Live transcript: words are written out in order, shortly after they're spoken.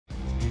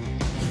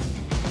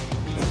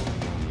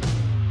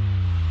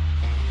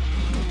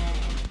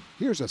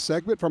Here's a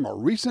segment from a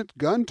recent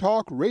Gun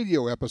Talk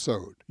Radio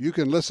episode. You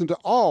can listen to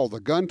all the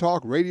Gun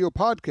Talk Radio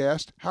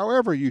podcasts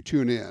however you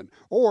tune in,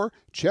 or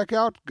check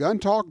out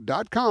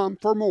guntalk.com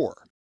for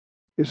more.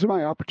 This is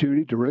my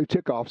opportunity to really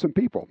tick off some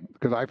people,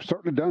 because I've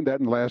certainly done that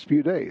in the last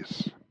few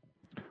days.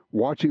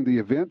 Watching the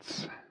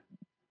events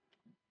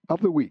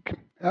of the week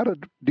out of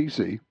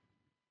D.C.,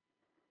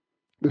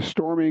 the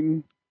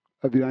storming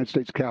of the United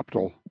States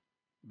Capitol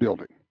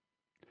building.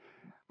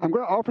 I'm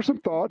going to offer some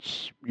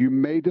thoughts. You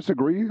may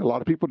disagree. A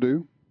lot of people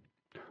do.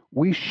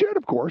 We should,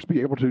 of course,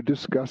 be able to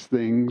discuss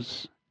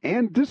things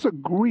and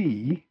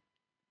disagree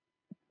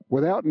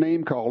without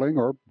name-calling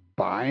or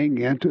buying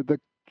into the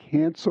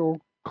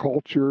cancel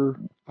culture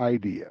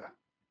idea.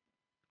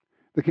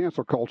 The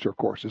cancel culture, of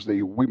course, is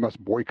we must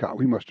boycott,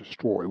 we must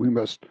destroy, we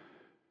must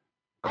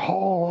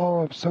call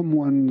all of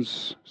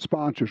someone's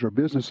sponsors or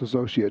business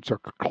associates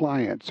or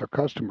clients or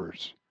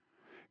customers,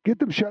 get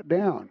them shut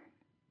down.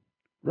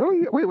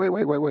 Really?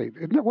 Wait.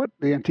 Isn't that what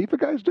the Antifa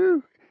guys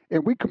do?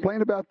 And we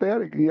complain about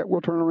that, and yet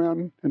we'll turn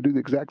around and do the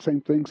exact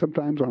same thing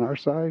sometimes on our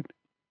side.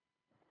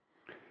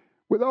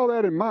 With all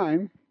that in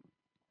mind,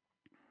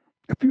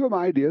 a few of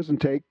my ideas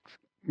and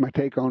my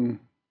take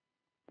on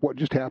what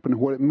just happened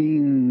and what it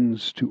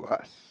means to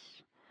us.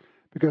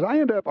 Because I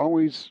end up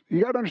always,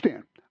 you got to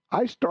understand,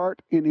 I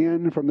start and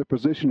end from the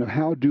position of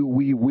how do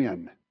we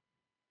win.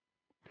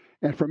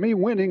 And for me,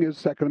 winning is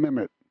Second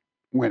Amendment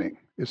winning.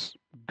 It's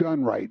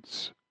gun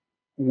rights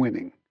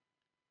winning.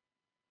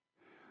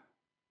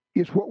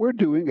 Is what we're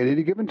doing at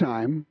any given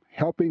time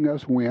helping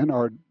us win,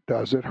 or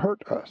does it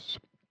hurt us?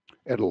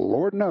 And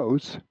Lord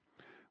knows,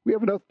 we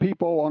have enough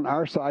people on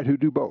our side who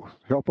do both,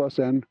 help us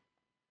and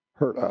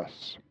hurt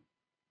us.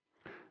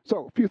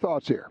 So, a few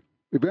thoughts here.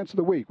 Events of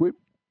the week.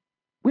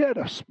 We had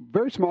a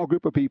very small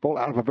group of people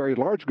out of a very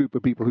large group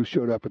of people who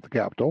showed up at the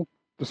Capitol.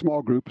 The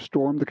small group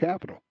stormed the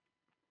Capitol,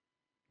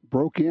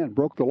 broke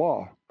the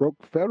law,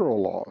 broke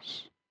federal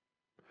laws.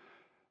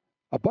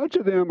 A bunch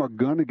of them are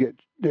going to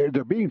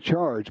they're being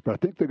charged, but I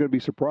think they're going to be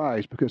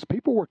surprised because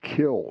people were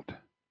killed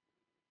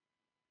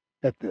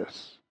at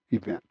this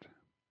event.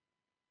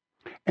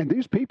 And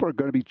these people are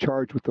going to be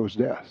charged with those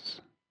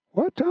deaths.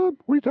 What, Tom?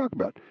 What are you talking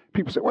about?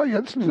 People say, well,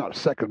 yeah, this is not a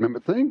Second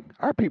Amendment thing.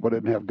 Our people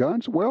didn't have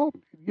guns. Well,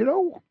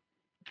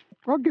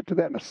 I'll get to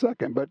that in a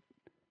second. But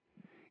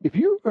if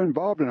you are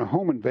involved in a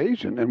home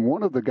invasion and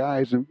one of the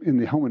guys in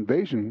the home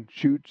invasion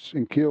shoots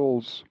and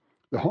kills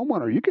the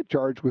homeowner, you get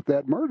charged with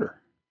that murder.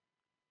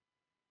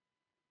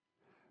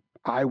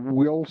 I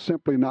will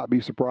simply not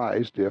be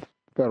surprised if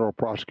federal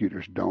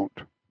prosecutors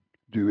don't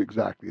do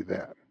exactly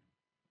that.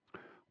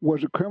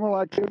 Was it criminal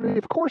activity?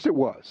 Of course it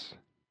was.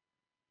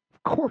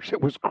 Of course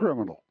it was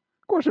criminal.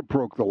 Of course it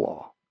broke the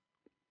law.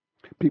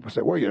 People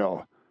say,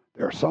 well,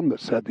 there are some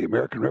that said the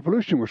American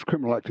Revolution was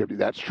criminal activity.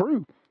 That's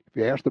true. If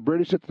you ask the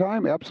British at the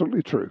time,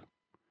 absolutely true.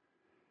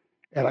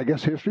 And I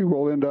guess history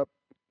will end up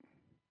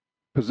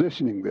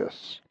positioning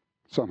this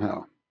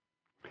somehow.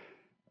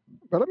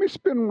 But let me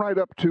spin right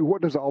up to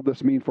what does all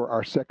this mean for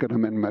our Second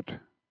Amendment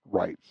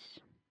rights.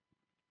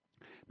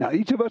 Now,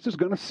 each of us is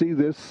going to see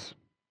this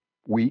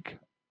week,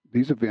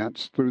 these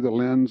events, through the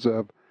lens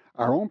of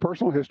our own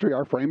personal history,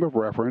 our frame of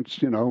reference,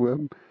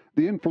 the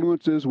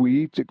influences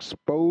we each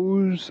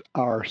expose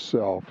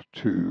ourselves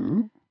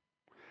to,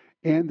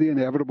 and the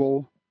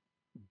inevitable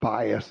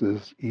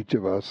biases each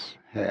of us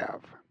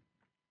have.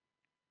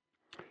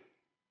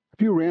 A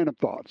few random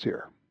thoughts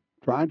here,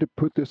 trying to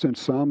put this in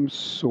some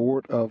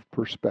sort of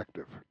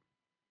perspective.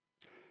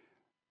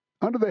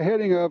 Under the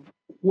heading of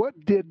what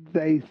did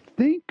they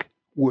think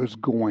was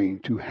going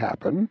to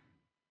happen,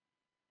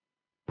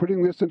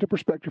 putting this into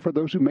perspective for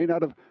those who may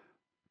not have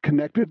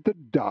connected the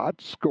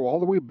dots, go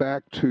all the way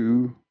back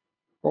to,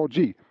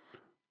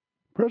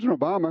 President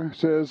Obama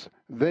says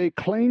they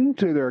cling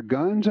to their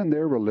guns and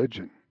their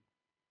religion.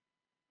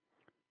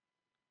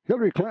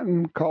 Hillary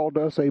Clinton called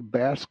us a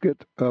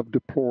basket of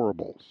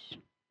deplorables.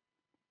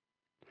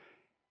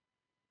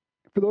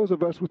 For those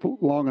of us with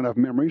long enough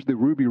memories, the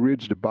Ruby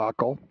Ridge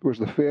debacle was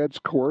the feds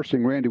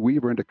coercing Randy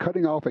Weaver into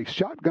cutting off a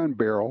shotgun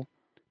barrel,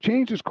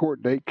 changed his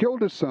court date,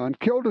 killed his son,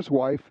 killed his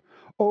wife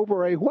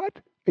over a what?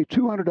 A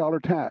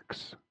 $200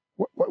 tax.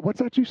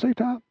 What's that you say,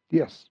 Tom?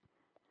 Yes.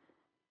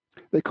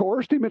 They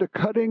coerced him into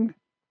cutting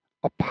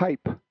a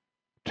pipe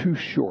too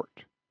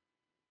short,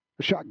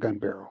 a shotgun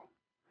barrel,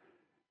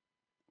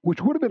 which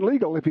would have been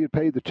legal if he had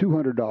paid the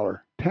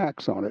 $200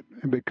 tax on it.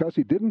 And because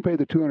he didn't pay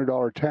the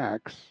 $200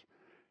 tax,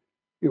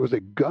 it was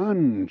a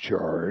gun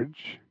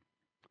charge.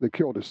 They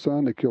killed his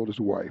son, they killed his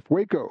wife.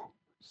 Waco,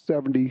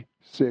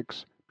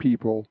 76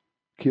 people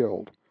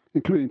killed,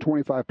 including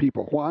 25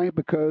 people. Why?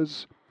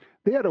 Because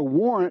they had a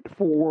warrant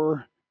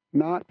for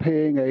not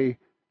paying a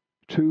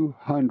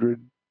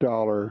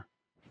 $200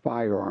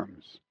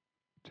 firearms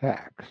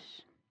tax.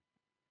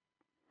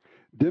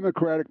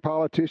 Democratic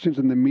politicians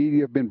and the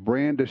media have been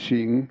branding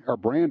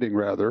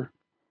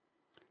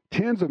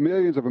tens of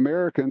millions of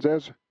Americans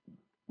as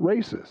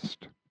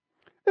racist.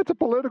 It's a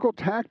political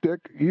tactic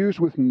used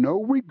with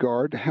no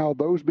regard to how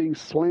those being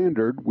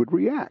slandered would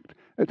react.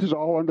 It is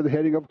all under the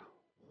heading of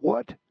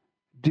what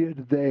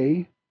did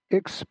they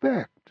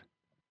expect?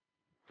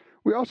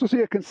 We also see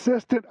a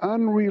consistent,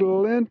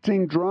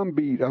 unrelenting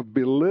drumbeat of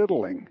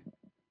belittling,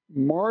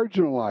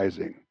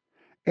 marginalizing,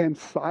 and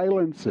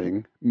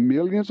silencing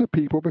millions of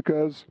people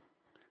because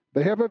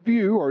they have a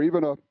view or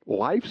even a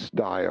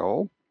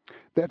lifestyle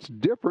that's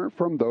different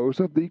from those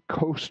of the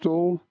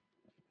coastal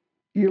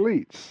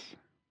elites.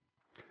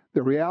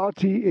 The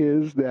reality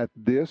is that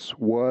this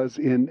was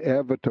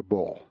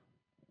inevitable.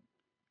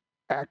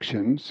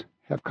 Actions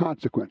have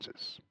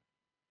consequences.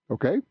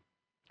 Okay?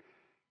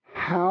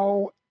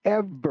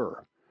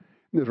 However,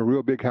 there's a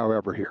real big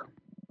however here.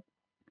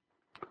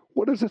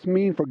 What does this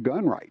mean for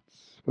gun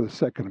rights, for the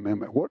Second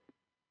Amendment?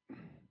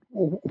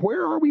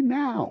 Where are we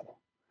now?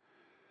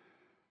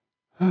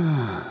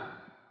 The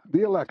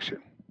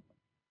election.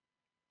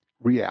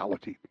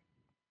 Reality.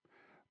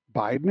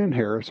 Biden and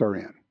Harris are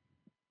in.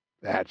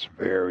 That's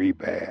very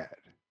bad.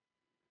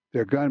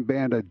 Their gun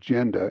ban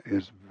agenda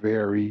is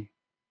very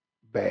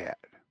bad.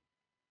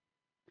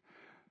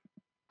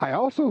 I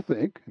also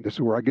think, and this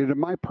is where I get into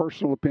my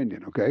personal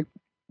opinion, okay?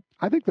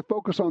 I think the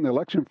focus on the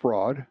election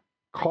fraud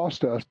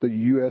cost us the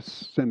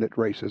U.S. Senate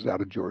races out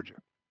of Georgia.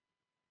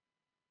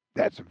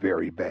 That's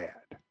very bad.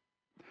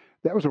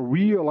 That was a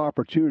real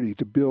opportunity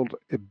to build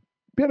a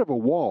bit of a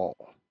wall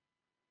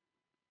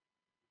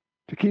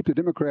to keep the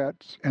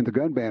Democrats and the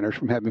gun banners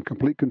from having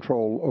complete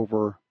control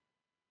over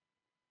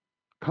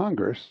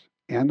Congress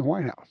and the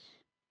White House.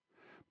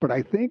 But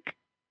I think,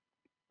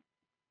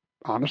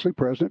 honestly,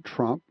 President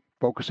Trump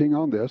focusing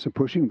on this and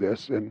pushing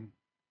this and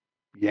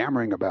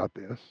yammering about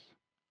this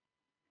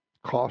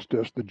cost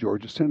us the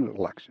Georgia Senate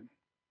election,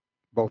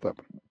 both of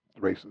them,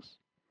 the races.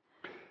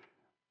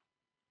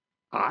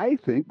 I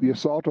think the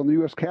assault on the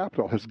U.S.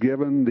 Capitol has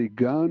given the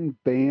gun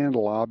ban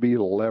lobby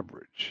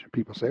leverage.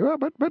 People say, well,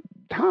 but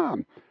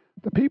Tom,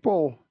 the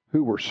people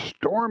who were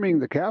storming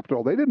the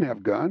Capitol, they didn't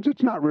have guns.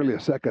 It's not really a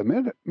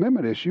Second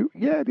Amendment issue.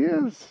 Yeah, it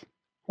is.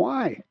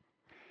 Why?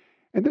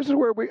 And this is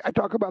where I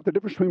talk about the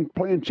difference between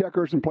playing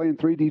checkers and playing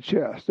 3D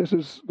chess.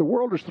 The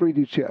world is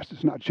 3D chess.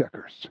 It's not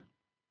checkers.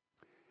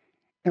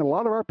 And a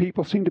lot of our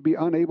people seem to be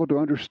unable to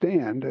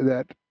understand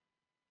that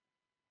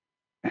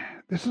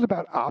this is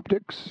about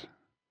optics.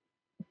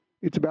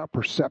 It's about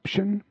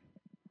perception.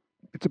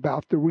 It's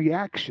about the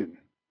reaction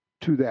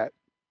to that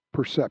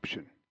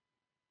perception.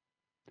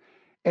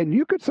 And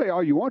you could say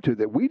all you want to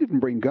that we didn't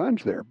bring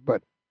guns there,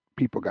 but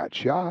people got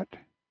shot.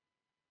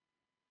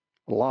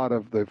 A lot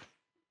of the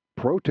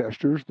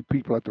protesters, the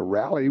people at the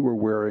rally, were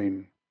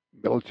wearing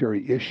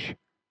military-ish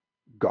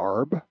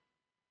garb,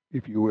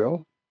 if you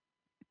will.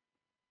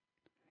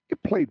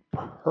 It played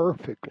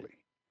perfectly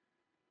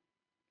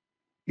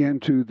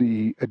into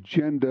the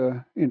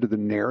agenda, into the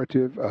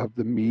narrative of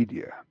the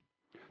media.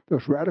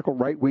 Those radical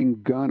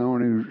right-wing gun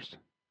owners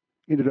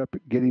ended up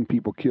getting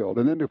people killed.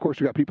 And then, of course,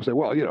 you got people say,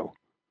 well,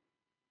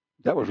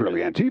 that was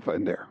really Antifa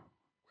in there.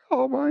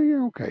 Oh, well,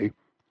 yeah, okay.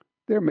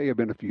 There may have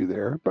been a few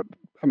there, but,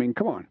 I mean,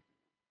 come on.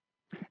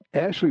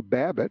 Ashley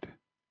Babbitt,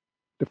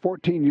 the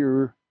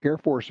 14-year Air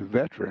Force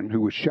veteran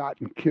who was shot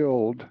and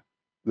killed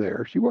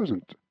there, she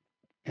wasn't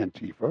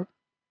Antifa.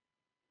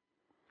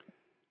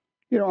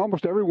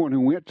 Almost everyone who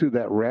went to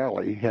that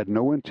rally had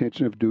no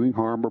intention of doing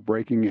harm or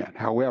breaking in.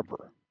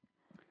 However,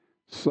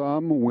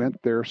 some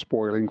went there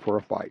spoiling for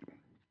a fight.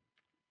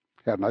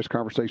 Had a nice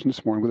conversation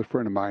this morning with a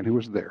friend of mine who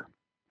was there.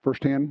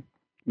 Firsthand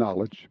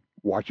knowledge,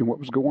 watching what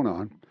was going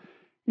on.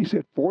 He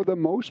said, for the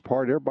most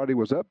part, everybody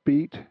was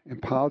upbeat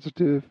and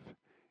positive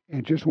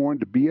and just wanted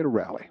to be at a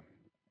rally.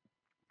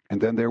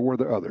 And then there were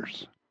the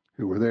others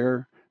who were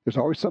there. There's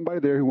always somebody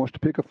there who wants to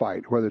pick a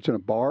fight, whether it's in a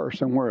bar or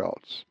somewhere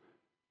else.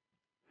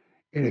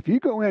 And if you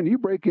go in, you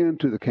break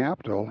into the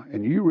Capitol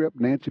and you rip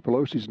Nancy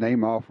Pelosi's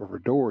name off of her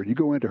door, you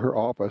go into her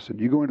office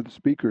and you go into the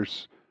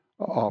Speaker's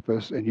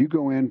office and you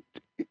go in,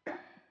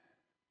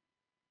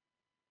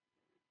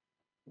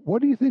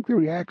 what do you think the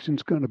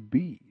reaction's going to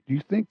be? Do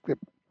you think that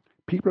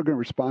people are going to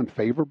respond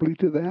favorably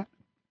to that?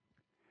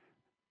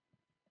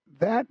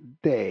 That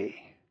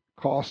day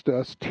cost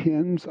us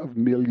tens of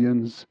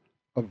millions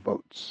of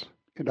votes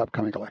in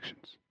upcoming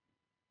elections.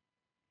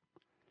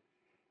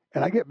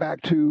 And I get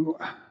back to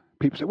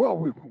people say, well,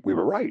 we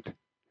were right.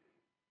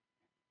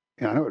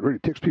 And I know it really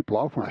ticks people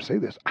off when I say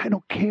this. I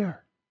don't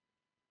care.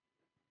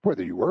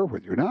 Whether you were,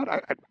 whether you're not,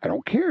 I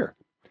don't care.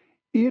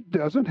 It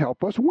doesn't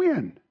help us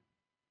win.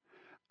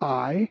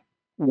 I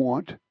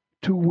want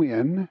to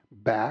win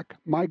back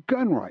my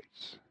gun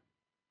rights.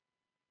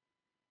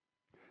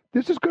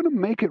 This is going to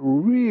make it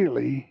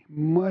really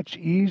much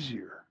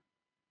easier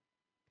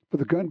for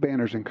the gun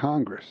banners in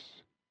Congress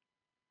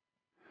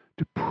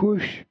to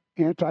push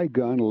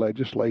anti-gun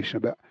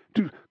legislation,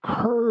 to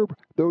curb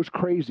those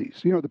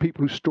crazies. The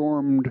people who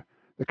stormed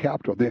the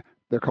Capitol,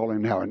 they're calling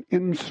it now an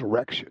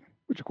insurrection,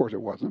 which of course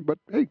it wasn't, but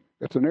hey,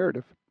 that's a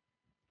narrative.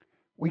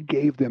 We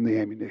gave them the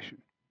ammunition.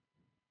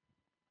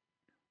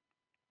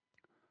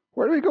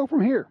 Where do we go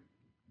from here?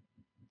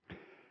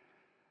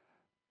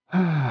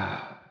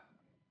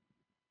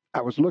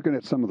 I was looking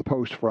at some of the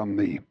posts from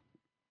the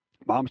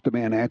Moms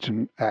demand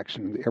action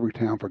in every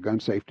town for gun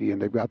safety,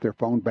 and they've got their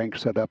phone bank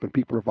set up, and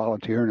people are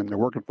volunteering, and they're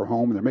working from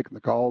home, and they're making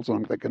the calls, and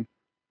I'm thinking,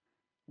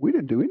 we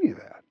didn't do any of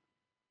that.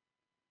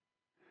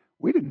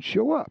 We didn't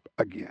show up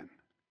again.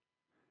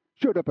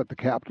 Showed up at the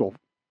Capitol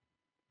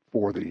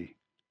for the,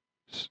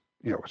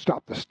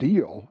 Stop the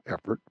Steal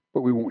effort,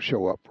 but we won't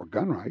show up for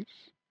gun rights.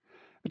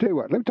 I tell you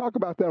what, let me talk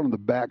about that on the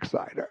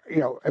backside.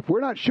 If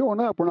we're not showing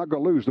up, we're not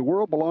going to lose. The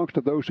world belongs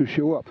to those who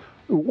show up.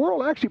 The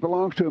world actually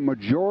belongs to a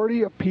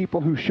majority of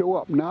people who show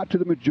up, not to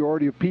the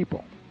majority of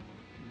people.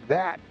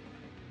 That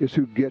is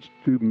who gets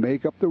to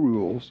make up the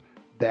rules.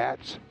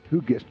 That's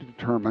who gets to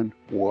determine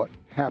what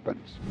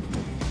happens.